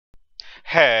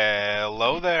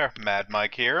Hello there, Mad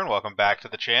Mike here, and welcome back to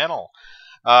the channel.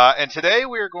 And today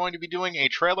we are going to be doing a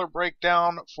trailer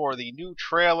breakdown for the new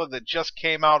trailer that just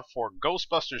came out for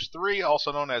Ghostbusters 3,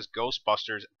 also known as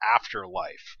Ghostbusters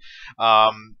Afterlife.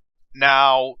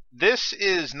 Now, this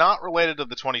is not related to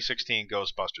the 2016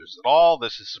 Ghostbusters at all.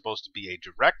 This is supposed to be a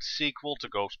direct sequel to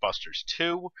Ghostbusters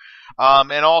 2,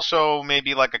 and also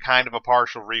maybe like a kind of a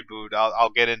partial reboot. I'll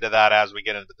get into that as we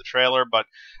get into the trailer, but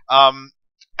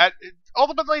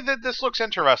ultimately, this looks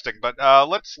interesting, but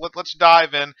let's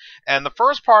dive in. And the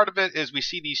first part of it is we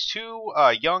see these two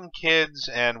young kids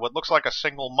and what looks like a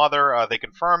single mother. They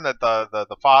confirm that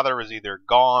the father is either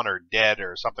gone or dead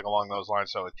or something along those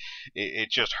lines. So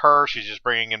it's just her. She's just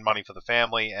bringing in money for the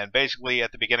family. And basically,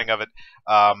 at the beginning of it,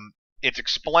 it's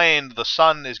explained, the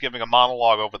son is giving a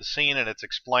monologue over the scene, and it's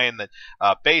explained that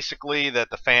basically that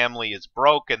the family is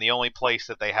broke, and the only place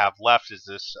that they have left is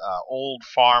this old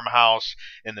farmhouse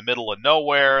in the middle of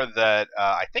nowhere that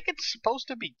I think it's supposed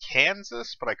to be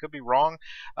Kansas, but I could be wrong,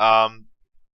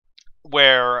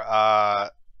 where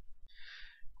like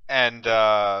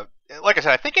I said,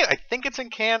 I think it's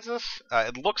in Kansas.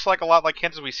 It looks like a lot like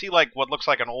Kansas. We see like what looks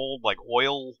like an old like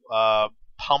oil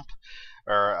pump,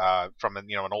 or from an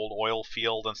old oil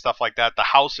field and stuff like that. The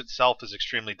house itself is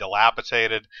extremely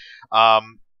dilapidated,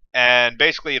 and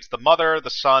basically it's the mother, the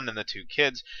son, and the two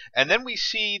kids. And then we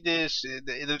see this.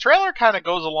 The trailer kind of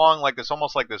goes along like this,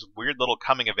 almost like this weird little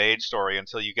coming of age story,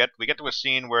 until we get to a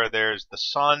scene where there's the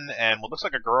son and what looks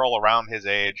like a girl around his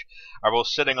age are both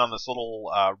sitting on this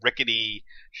little rickety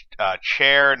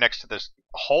chair next to this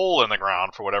hole in the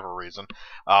ground for whatever reason.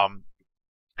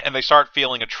 And they start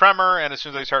feeling a tremor, and as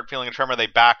soon as they start feeling a tremor, they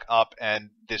back up, and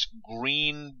this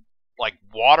green, like,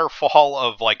 waterfall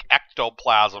of, like,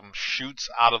 ectoplasm shoots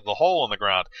out of the hole in the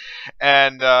ground.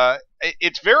 And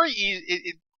it's very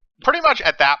easy. Pretty much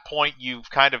at that point,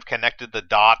 you've kind of connected the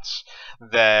dots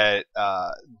that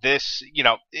this,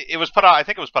 it was put out, I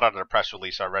think it was put out in a press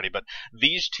release already, but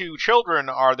these two children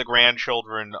are the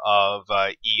grandchildren of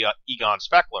Egon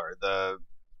Speckler,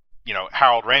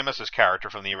 Harold Ramis's character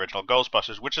from the original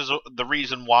Ghostbusters, which is the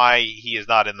reason why he is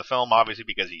not in the film, obviously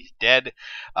because he's dead.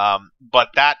 But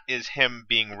that is him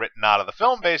being written out of the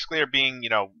film, basically, or being,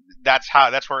 that's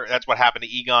what happened to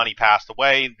Egon. He passed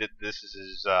away. This is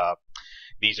his.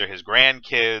 These are his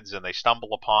grandkids, and they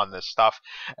stumble upon this stuff.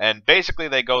 And basically,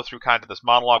 they go through kind of this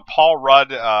monologue. Paul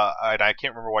Rudd, and I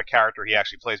can't remember what character he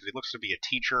actually plays, but he looks to be a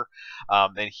teacher.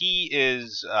 And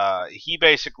he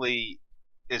basically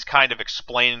is kind of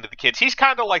explaining to the kids. He's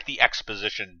kind of like the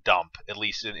exposition dump, at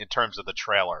least in terms of the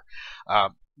trailer,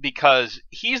 because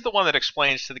he's the one that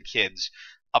explains to the kids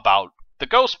about the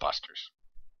Ghostbusters.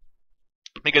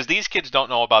 Because these kids don't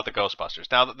know about the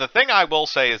Ghostbusters. Now, the thing I will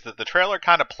say is that the trailer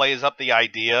kind of plays up the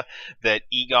idea that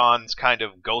Egon's kind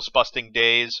of ghostbusting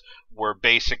days were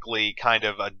basically kind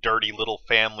of a dirty little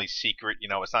family secret.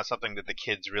 It's not something that the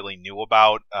kids really knew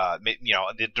about.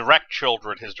 His direct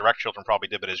children probably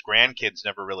did, but his grandkids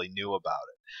never really knew about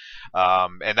it.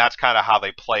 And that's kind of how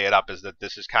they play it up, is that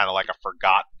this is kind of like a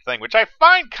forgotten thing, which I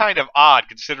find kind of odd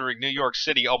considering New York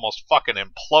City almost fucking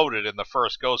imploded in the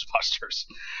first Ghostbusters.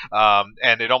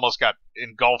 And it almost got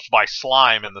engulfed by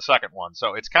slime in the second one.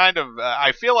 So it's kind of,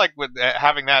 I feel like with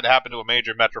having that happen to a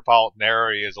major metropolitan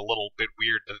area is a little bit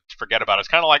weird to forget about. It's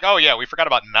kind of like, oh yeah, we forgot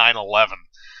about 9/11.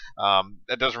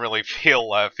 It doesn't really feel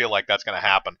like that's going to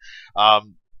happen.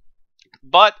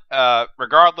 But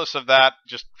regardless of that,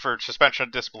 just for suspension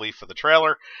of disbelief for the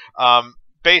trailer,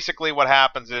 basically what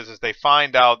happens is they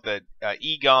find out that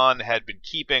Egon had been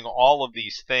keeping all of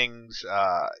these things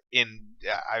in,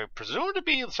 I presume to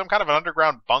be some kind of an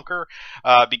underground bunker,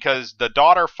 because the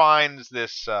daughter finds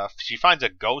this, she finds a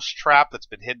ghost trap that's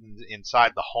been hidden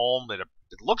inside the home. It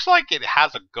looks like it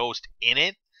has a ghost in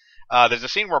it. There's a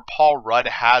scene where Paul Rudd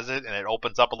has it, and it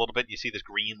opens up a little bit. You see this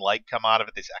green light come out of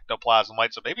it, this ectoplasm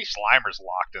light. So maybe Slimer's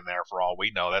locked in there for all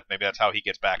we know. Maybe that's how he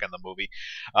gets back in the movie.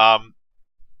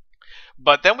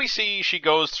 But then we see she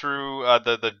goes through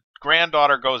the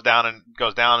granddaughter goes down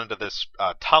into this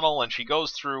tunnel, and she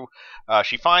goes through.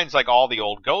 She finds like all the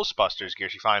old Ghostbusters gear.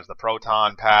 She finds the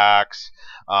proton packs,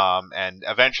 and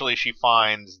eventually she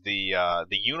finds the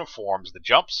uniforms, the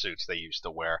jumpsuits they used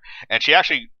to wear. And she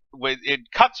actually,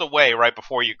 it cuts away right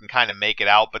before you can kind of make it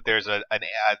out, but there's a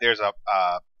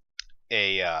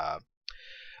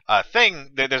thing.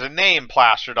 There's a name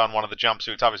plastered on one of the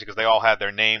jumpsuits, obviously because they all had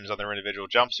their names on their individual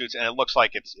jumpsuits, and it looks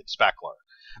like it's Speckler.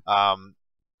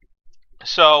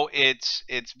 So it's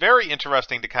very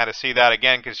interesting to kind of see that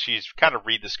again because she's kind of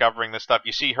rediscovering this stuff.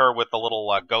 You see her with the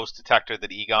little ghost detector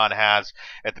that Egon has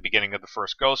at the beginning of the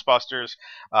first Ghostbusters.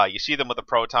 You see them with the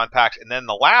proton packs, and then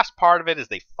the last part of it is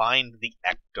they find the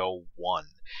Ecto One,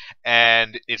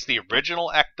 and it's the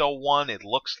original Ecto One. It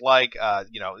looks like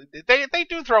they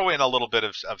do throw in a little bit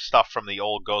of stuff from the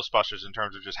old Ghostbusters in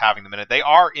terms of just having them in it. They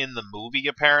are in the movie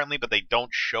apparently, but they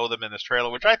don't show them in this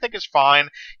trailer, which I think is fine.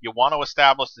 You want to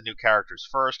establish the new characters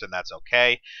first, and that's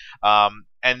okay.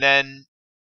 And then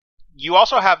you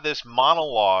also have this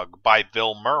monologue by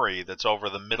Bill Murray that's over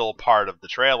the middle part of the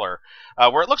trailer,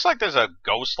 where it looks like there's a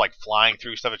ghost like flying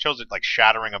through stuff. It shows it like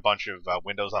shattering a bunch of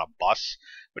windows on a bus,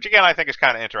 which again I think is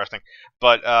kind of interesting.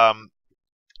 But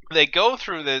they go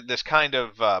through this kind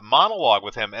of monologue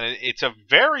with him, and it's a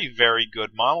very, very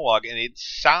good monologue, and it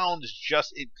sounds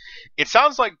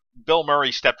like Bill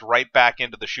Murray stepped right back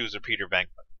into the shoes of Peter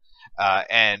Venkman,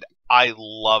 and I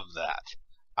love that.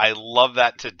 I love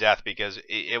that to death because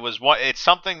it's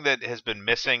something that has been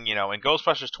missing. In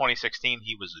Ghostbusters 2016,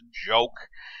 he was a joke,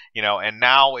 and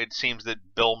now it seems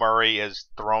that Bill Murray has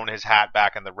thrown his hat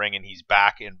back in the ring and he's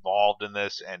back involved in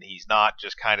this, and he's not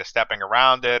just kind of stepping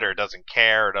around it or doesn't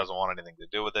care or doesn't want anything to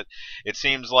do with it. It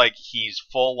seems like he's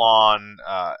full on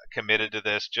committed to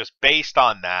this just based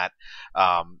on that.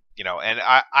 And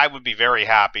I would be very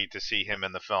happy to see him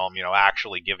in the film,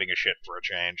 actually giving a shit for a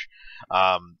change.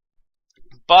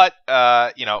 But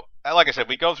like I said,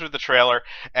 we go through the trailer,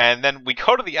 and then we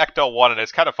go to the Ecto One, and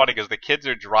it's kind of funny because the kids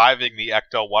are driving the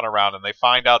Ecto One around, and they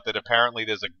find out that apparently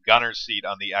there's a gunner seat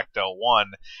on the Ecto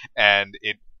One, and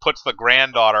it puts the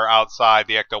granddaughter outside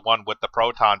the Ecto One with the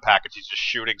proton pack, and she's just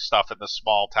shooting stuff in this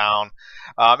small town.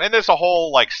 And there's a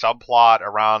whole like subplot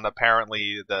around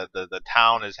apparently the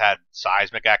town has had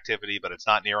seismic activity, but it's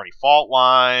not near any fault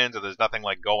lines, or there's nothing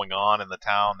like going on in the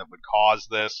town that would cause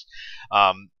this.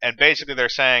 And basically they're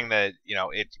saying that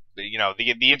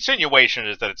the insinuation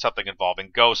is that it's something involving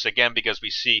ghosts again because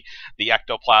we see the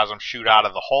ectoplasm shoot out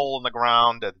of the hole in the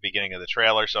ground at the beginning of the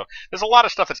trailer. So there's a lot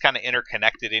of stuff that's kind of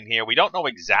interconnected in here. We don't know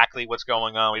exactly what's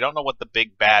going on. We don't know what the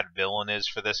big bad villain is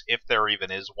for this, if there even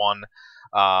is one,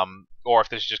 or if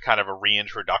this is just kind of a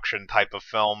reintroduction type of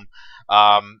film.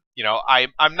 I'm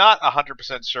not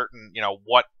 100% certain,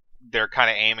 what they're kind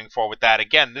of aiming for with that.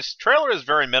 Again, this trailer is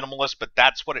very minimalist, but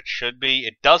that's what it should be.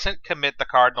 It doesn't commit the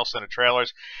cardinal sin of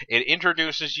trailers. It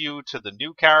introduces you to the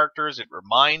new characters. It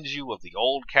reminds you of the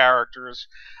old characters,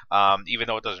 even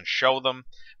though it doesn't show them.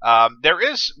 There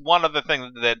is one other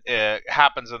thing that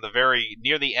happens in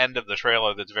near the end of the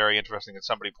trailer that's very interesting that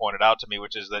somebody pointed out to me,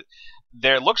 which is that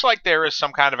there looks like there is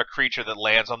some kind of a creature that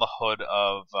lands on the hood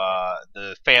of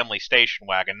the family station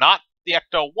wagon, not the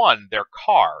Ecto One, their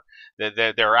car,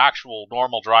 their actual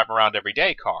normal drive around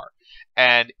everyday car,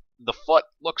 and the foot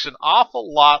looks an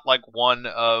awful lot like one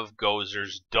of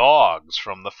Gozer's dogs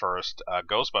from the first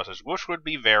Ghostbusters, which would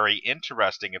be very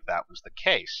interesting if that was the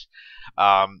case,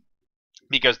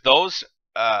 because those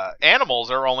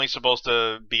animals are only supposed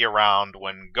to be around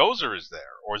when Gozer is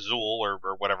there, or Zool, or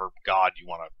whatever god you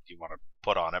want to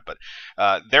put on it. But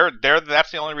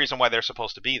that's the only reason why they're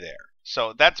supposed to be there.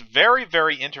 So that's very,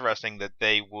 very interesting that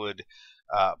they would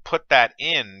put that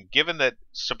in, given that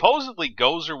supposedly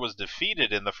Gozer was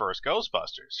defeated in the first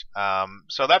Ghostbusters.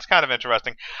 So that's kind of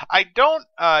interesting. I don't,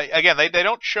 again, they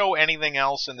don't show anything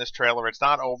else in this trailer. It's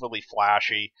not overly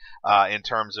flashy in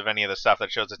terms of any of the stuff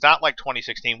that shows. It's not like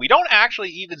 2016. We don't actually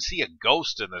even see a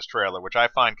ghost in this trailer, which I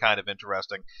find kind of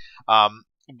interesting.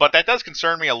 But that does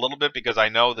concern me a little bit because I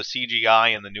know the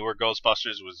CGI in the newer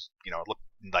Ghostbusters was, it looked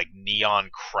like neon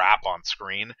crap on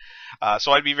screen.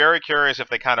 So I'd be very curious if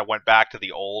they kind of went back to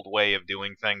the old way of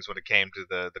doing things when it came to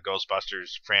the Ghostbusters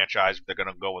franchise. If they're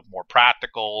going to go with more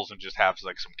practicals and just have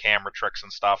like some camera tricks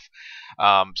and stuff.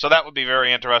 So that would be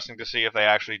very interesting to see if they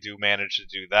actually do manage to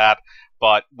do that.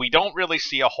 But we don't really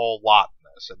see a whole lot.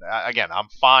 And again, I'm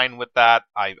fine with that.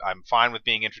 I'm fine with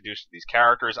being introduced to these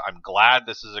characters. I'm glad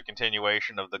this is a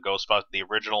continuation of the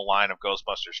original line of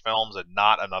Ghostbusters films and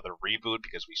not another reboot,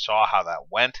 because we saw how that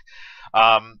went.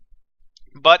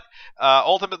 But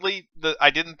ultimately, I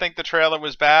didn't think the trailer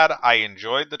was bad. I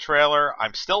enjoyed the trailer.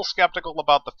 I'm still skeptical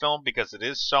about the film because it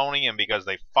is Sony and because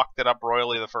they fucked it up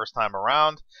royally the first time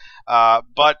around.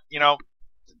 But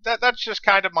that's just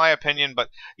kind of my opinion. But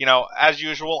as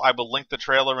usual, I will link the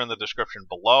trailer in the description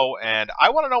below, and I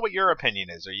want to know what your opinion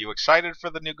is. Are you excited for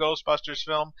the new Ghostbusters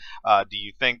film? Do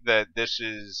you think that this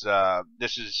is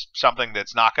something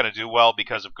that's not going to do well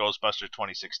because of Ghostbusters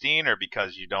 2016, or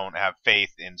because you don't have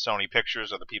faith in Sony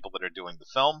Pictures or the people that are doing the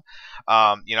film?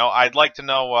 I'd like to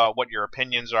know what your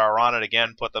opinions are on it.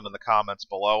 Again, put them in the comments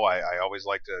below. I always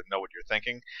like to know what you're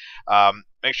thinking.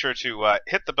 Make sure to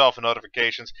hit the bell for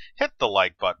notifications, hit the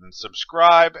like button,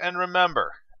 subscribe, and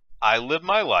remember, I live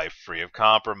my life free of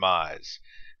compromise.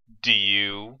 Do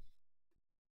you?